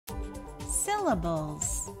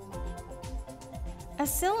syllables. A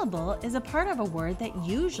syllable is a part of a word that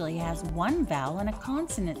usually has one vowel and a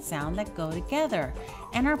consonant sound that go together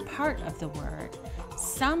and are part of the word.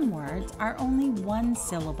 Some words are only one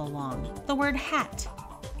syllable long. The word hat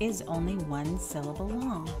is only one syllable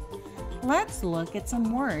long. Let's look at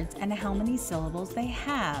some words and how many syllables they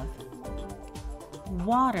have.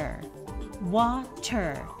 Water,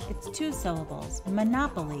 water, it's 2 syllables.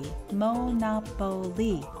 Monopoly,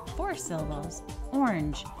 monopoly, 4 syllables.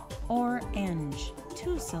 Orange, orange,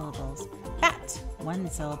 2 syllables. Bat, 1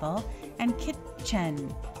 syllable. And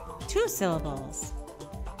kitchen, 2 syllables.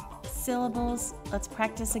 Syllables, let's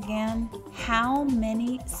practice again. How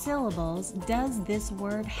many syllables does this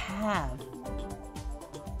word have?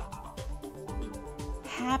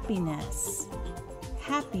 Happiness,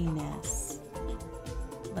 happiness.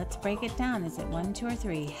 Let's break it down. Is it 1, 2, or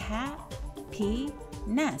 3? Happiness.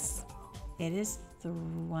 It is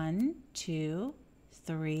 1, 2,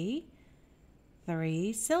 3,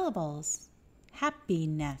 3 syllables.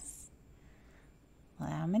 Happiness. Well,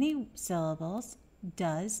 how many syllables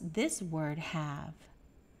does this word have?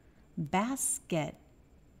 Basket,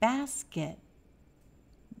 basket.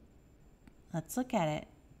 Let's look at it.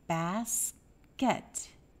 Basket.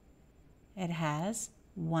 It has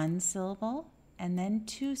 1 syllable and then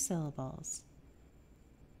 2 syllables.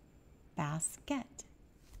 Basket.